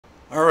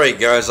Alright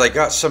guys, I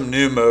got some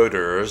new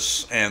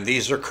motors, and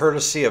these are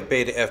courtesy of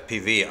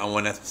BetaFPV. I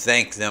want to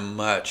thank them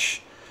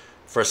much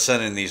for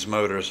sending these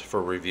motors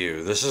for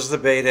review. This is the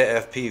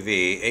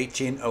BetaFPV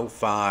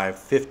 1805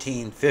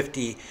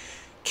 1550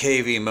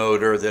 kV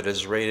motor that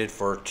is rated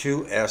for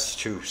 2S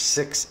to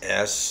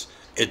 6S.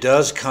 It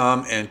does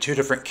come in two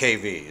different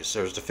kVs.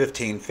 There's the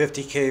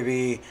 1550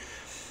 kV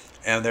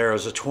and there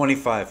is a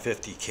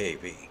 2550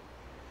 kV.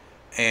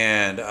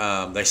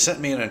 And they sent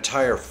me an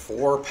entire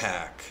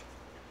 4-pack.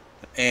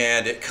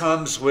 And it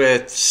comes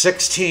with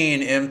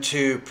 16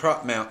 M2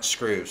 prop mount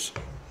screws.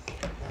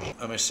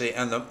 Let me see,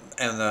 and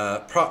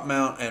the prop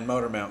mount and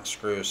motor mount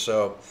screws.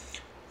 So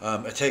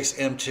it takes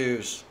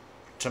M2s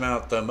to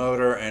mount the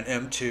motor and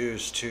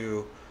M2s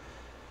to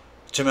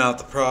mount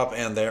the prop,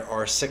 and there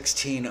are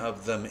 16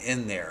 of them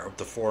in there with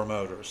the 4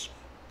 motors.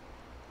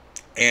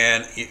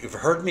 And you've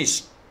heard me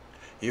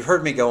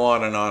go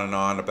on and on and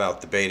on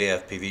about the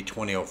BetaFPV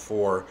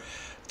 2004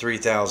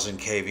 3000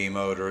 kV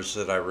motors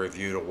that I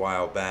reviewed a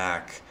while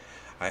back.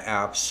 I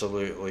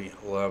absolutely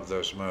love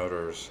those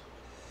motors,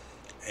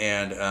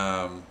 and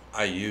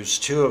I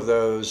used 2 of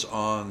those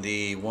on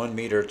the 1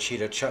 meter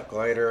Cheetah chuck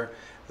glider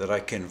that I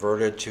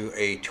converted to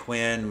a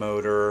twin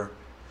motor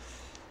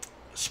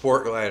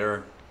sport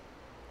glider,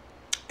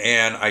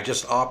 and I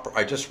just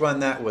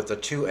run that with a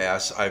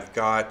 2S. I've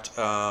got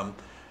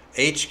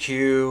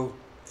HQ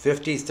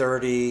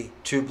 5030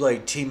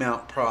 2-blade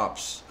T-mount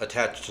props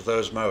attached to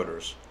those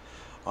motors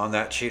on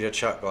that Cheetah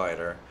chuck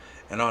glider,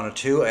 and on a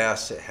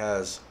 2S it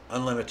has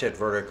unlimited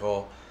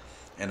vertical,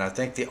 and I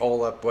think the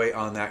all-up weight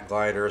on that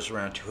glider is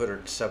around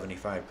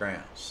 275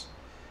 grams,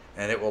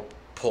 and it will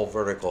pull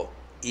vertical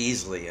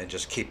easily and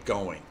just keep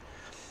going.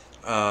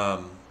 I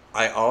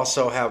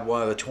also have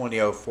one of the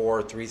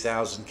 2004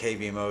 3000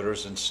 kV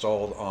motors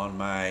installed on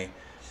my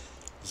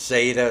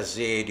Zeta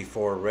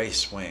Z84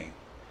 race wing,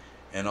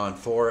 and on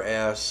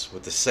 4S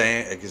with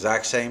the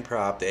exact same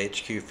prop, the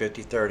HQ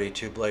 5030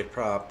 2-blade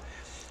prop,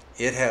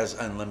 it has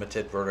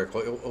unlimited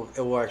vertical. It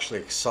will actually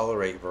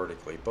accelerate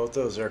vertically. Both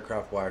those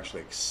aircraft will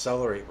actually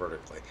accelerate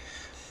vertically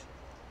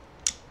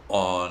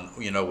on,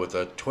 with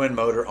a twin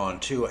motor on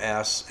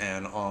 2S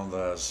and on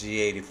the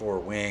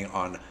Z84 wing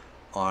on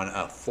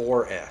a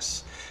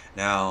 4S.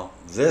 Now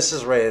this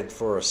is rated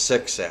for a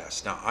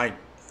 6S. Now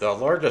the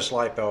largest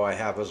LiPo I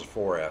have is a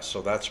 4S,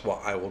 so that's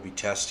what I will be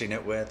testing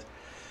it with.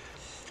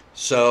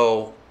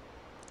 So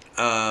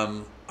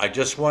I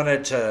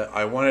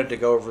wanted to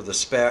go over the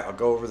spec. I'll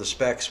go over the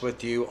specs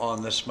with you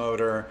on this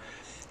motor.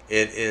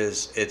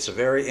 It's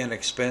very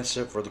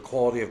inexpensive for the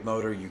quality of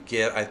motor you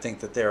get. I think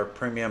that there are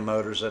premium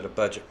motors at a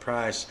budget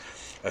price.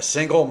 A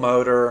single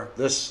motor,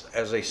 this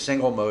as a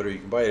single motor, you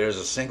can buy it as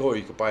a single or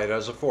you can buy it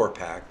as a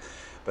 4-pack.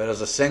 But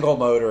as a single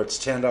motor, it's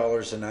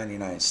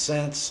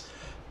 $10.99.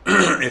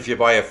 If you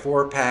buy a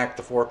 4-pack,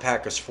 the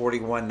 4-pack is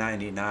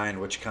 $41.99,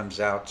 which comes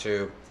out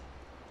to,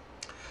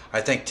 I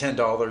think,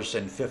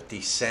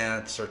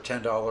 $10.50 or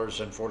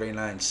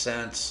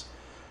 $10.49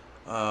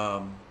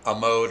 a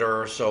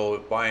motor. So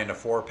buying a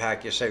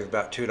 4-pack, you save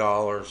about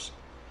 $2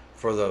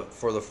 for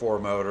the 4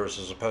 motors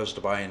as opposed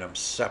to buying them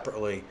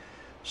separately.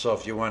 So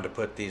if you wanted to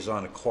put these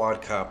on a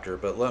quadcopter,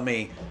 but let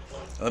me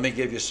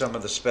give you some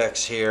of the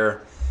specs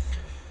here.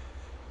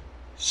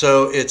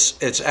 So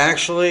it's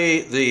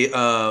actually the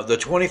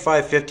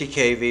 2550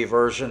 kV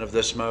version of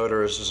this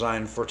motor is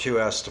designed for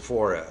 2S to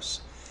 4S.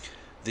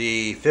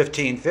 The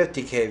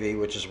 1550 kV,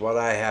 which is what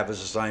I have, is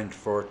designed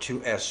for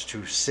 2S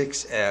to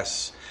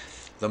 6S.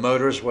 The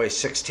motors weigh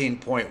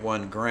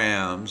 16.1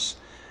 grams,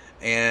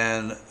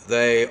 and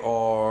they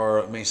are,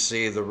 let me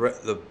see,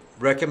 the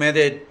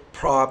recommended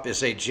prop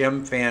is a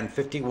Gemfan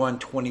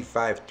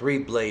 5125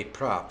 3-blade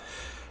prop.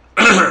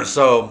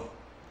 So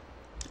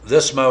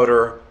this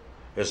motor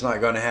is not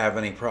going to have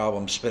any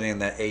problem spinning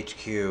that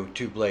HQ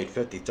 2-blade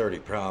 5030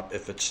 prop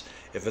if its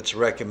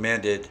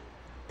recommended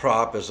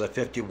prop is a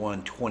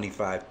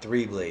 5125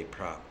 3-blade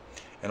prop.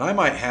 And I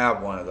might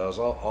have one of those.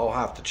 I'll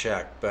have to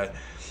check, but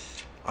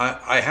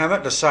I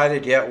haven't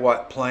decided yet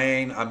what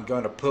plane I'm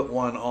going to put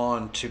one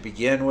on to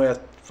begin with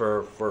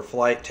for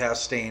flight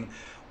testing.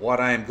 What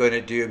I'm going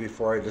to do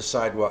before I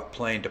decide what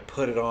plane to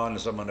put it on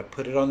is I'm going to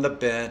put it on the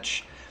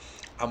bench.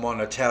 I'm going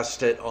to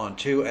test it on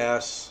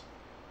 2S,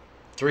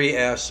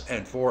 3S,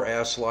 and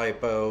 4S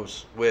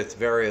LiPos with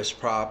various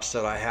props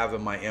that I have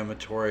in my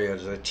inventory.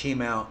 As a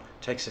T-mount,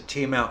 takes a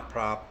T-mount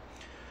prop,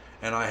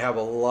 and I have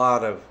a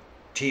lot of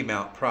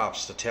T-mount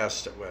props to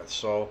test it with.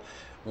 So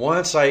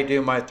once I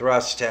do my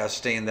thrust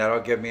testing, that'll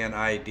give me an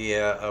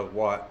idea of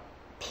what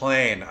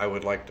plane I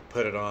would like to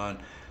put it on,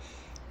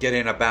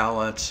 getting a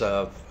balance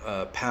of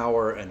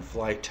power and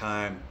flight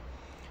time.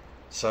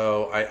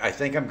 So I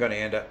think I'm going to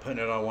end up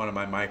putting it on one of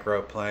my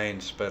micro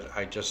planes, but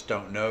I just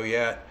don't know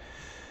yet.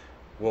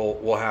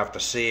 We'll have to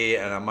see,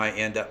 and I might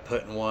end up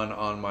putting one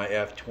on my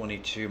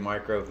F-22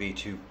 Micro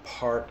V2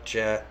 Park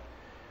Jet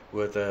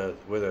with a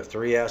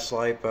 3S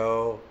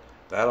LiPo.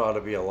 That ought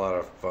to be a lot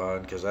of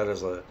fun, because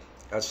that's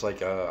like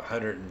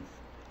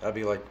that'd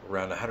be like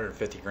around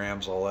 150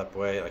 grams all up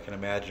weight. I can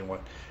imagine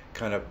what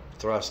kind of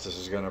thrust this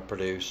is going to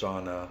produce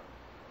on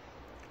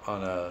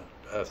a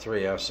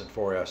 3S and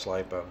 4S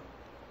LiPo.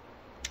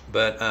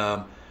 But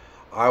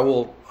I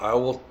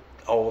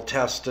will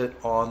test it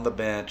on the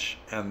bench,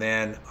 and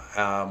then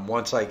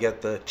once I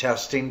get the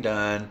testing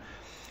done,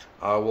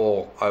 I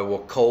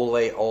will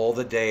collate all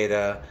the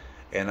data,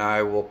 and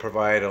I will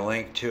provide a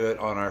link to it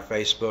on our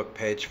Facebook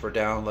page for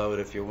download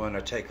if you want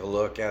to take a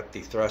look at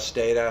the thrust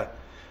data.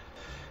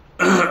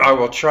 I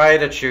will try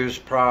to choose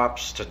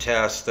props to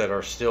test that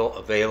are still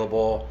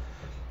available.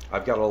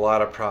 I've got a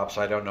lot of props.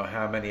 I don't know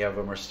how many of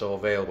them are still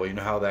available. You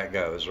know how that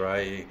goes,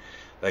 right?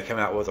 They come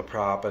out with a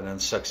prop, and then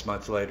 6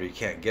 months later you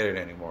can't get it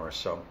anymore.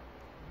 So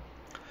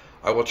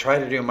I will try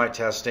to do my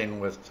testing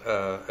with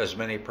as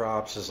many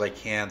props as I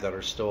can that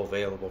are still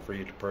available for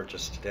you to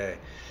purchase today.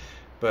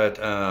 But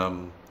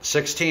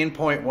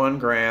 16.1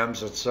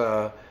 grams. It's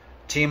a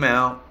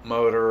T-mount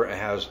motor.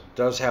 It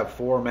does have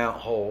 4 mount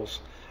holes.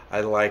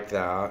 I like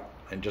that,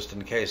 and just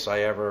in case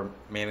I ever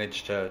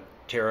manage to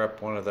tear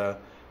up one of the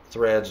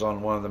threads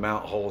on one of the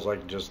mount holes, I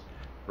can just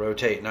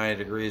rotate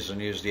 90 degrees and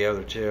use the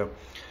other two.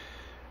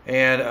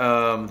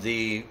 And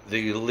the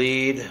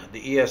lead,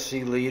 the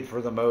ESC lead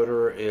for the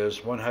motor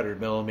is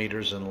 100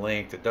 millimeters in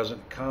length. It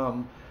doesn't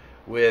come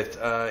with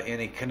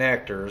any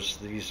connectors.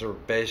 These are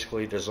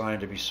basically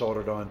designed to be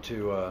soldered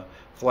onto a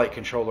flight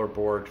controller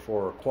board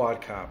for a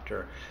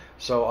quadcopter.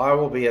 So I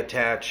will be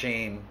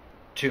attaching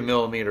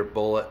 2mm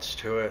bullets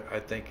to it, I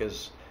think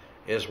is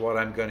what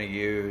I'm going to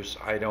use.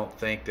 I don't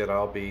think that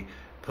I'll be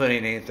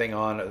putting anything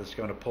on it that's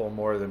going to pull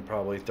more than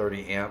probably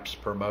 30 amps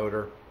per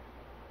motor.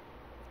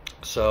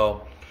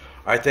 So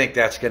I think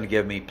that's going to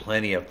give me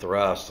plenty of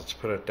thrust, let's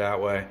put it that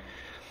way.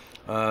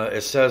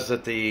 It says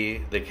that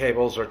the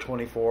cables are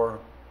 24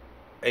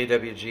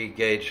 AWG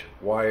gauge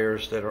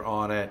wires that are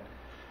on it.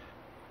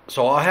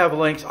 So I'll have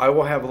links. I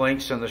will have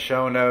links in the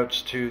show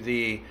notes to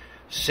the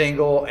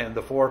single and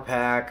the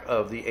 4-pack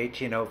of the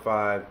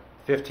 1805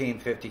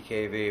 1550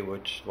 kV,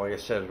 which, like I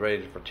said, is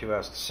rated for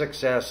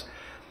 2S-6S.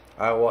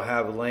 I will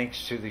have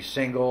links to the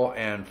single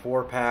and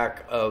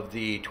 4-pack of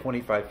the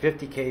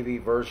 2550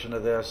 kV version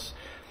of this.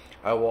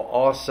 I will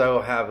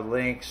also have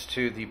links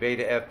to the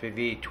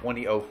BetaFPV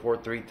 2004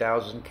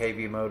 3000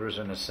 kV motors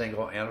in a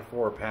single and a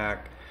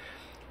 4-pack.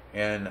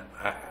 And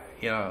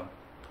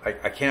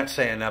I can't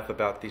say enough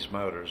about these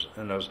motors.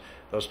 And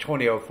those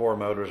 2004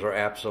 motors are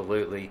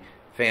absolutely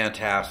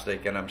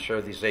fantastic, and I'm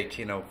sure these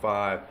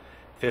 1805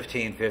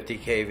 1550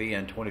 kV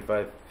and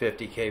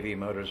 2550 kV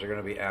motors are going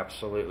to be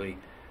absolutely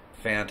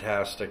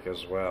fantastic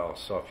as well.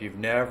 So if you've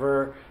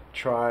never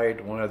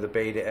tried one of the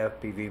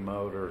BetaFPV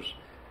motors,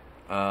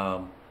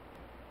 try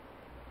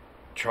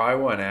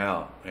one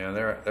out. And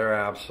they're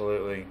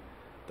absolutely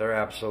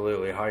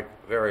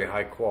very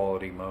high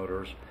quality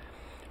motors.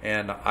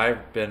 And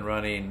I've been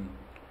running,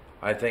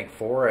 I think,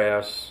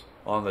 4S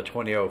on the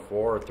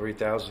 2004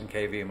 3000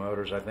 kV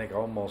motors, I think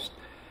almost,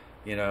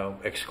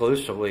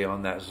 exclusively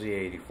on that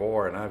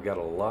Z84, and I've got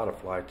a lot of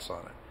flights on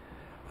it.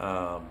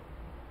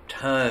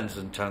 Tons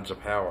and tons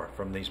of power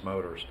from these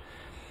motors.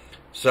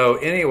 So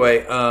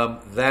anyway,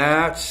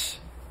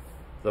 that's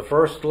the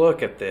first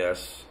look at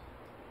this,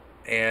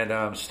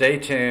 and stay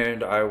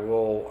tuned. I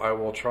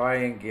will try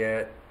and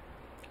get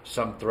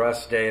some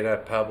thrust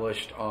data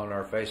published on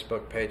our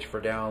Facebook page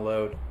for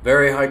download.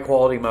 Very high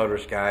quality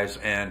motors, guys,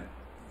 and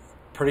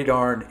pretty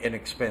darn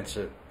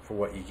inexpensive for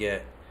what you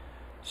get.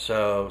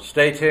 So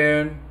stay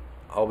tuned.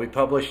 I'll be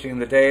publishing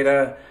the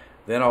data,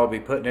 then I'll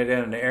be putting it in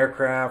an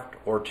aircraft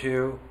or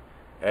two,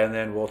 and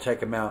then we'll take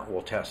them out and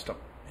we'll test them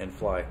in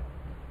flight.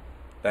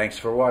 Thanks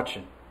for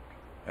watching,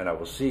 and I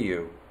will see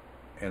you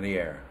in the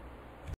air.